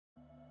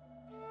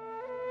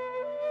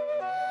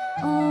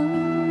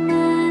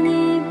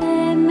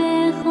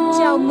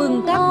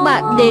mừng các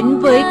bạn đến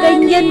với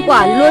kênh Nhân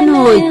Quả Luân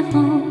Hồi.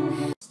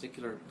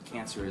 Testicular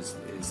cancer is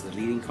the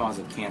leading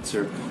cause of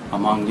cancer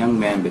among young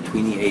men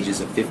between the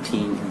ages of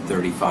 15 and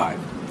 35.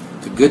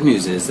 The good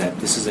news is that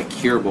this is a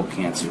curable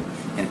cancer,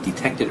 and if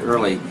detected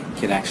early,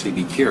 can actually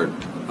be cured,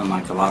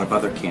 unlike a lot of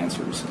other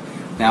cancers.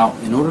 Now,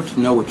 in order to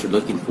know what you're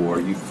looking for,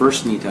 you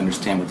first need to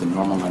understand what the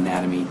normal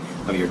anatomy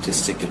of your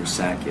testicular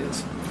sac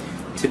is.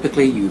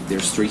 Typically,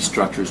 there's three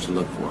structures to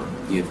look for.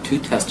 You have two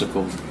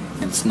testicles,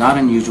 and it's not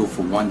unusual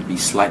for one to be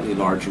slightly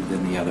larger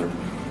than the other.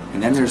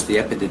 And then there's the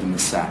epididymis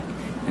sac,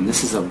 and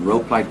this is a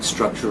rope-like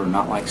structure or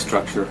knot-like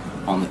structure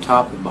on the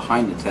top and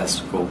behind the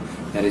testicle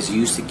that is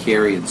used to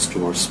carry and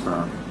store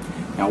sperm.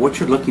 Now, what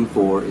you're looking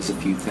for is a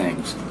few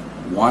things.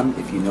 One,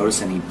 if you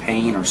notice any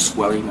pain or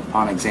swelling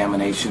upon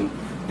examination,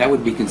 that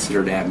would be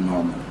considered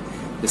abnormal.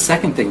 The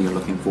second thing you're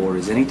looking for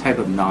is any type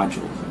of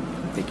nodule.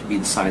 They could be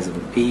the size of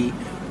a pea,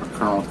 or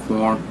kernel of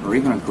corn, or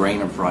even a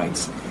grain of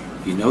rice.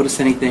 If you notice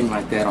anything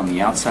like that on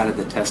the outside of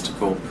the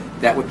testicle,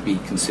 that would be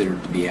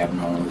considered to be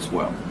abnormal as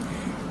well.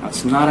 Now,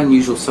 it's not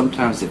unusual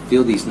sometimes to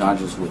feel these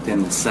nodules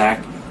within the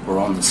sac or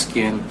on the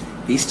skin.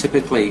 These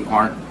typically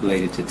aren't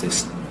related to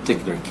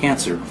testicular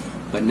cancer,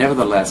 but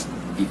nevertheless,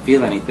 if you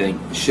feel anything,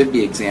 it should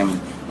be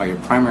examined by your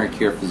primary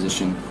care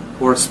physician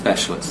or a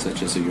specialist,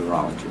 such as a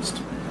urologist.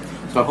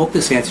 So I hope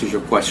this answers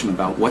your question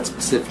about what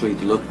specifically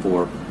to look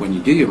for when you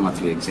do your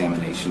monthly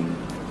examination,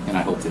 and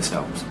I hope this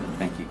helps.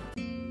 Thank you.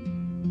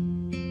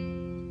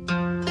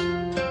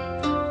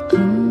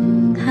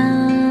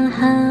 Ha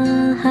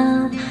ha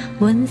ha，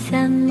问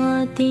什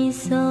么的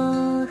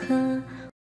所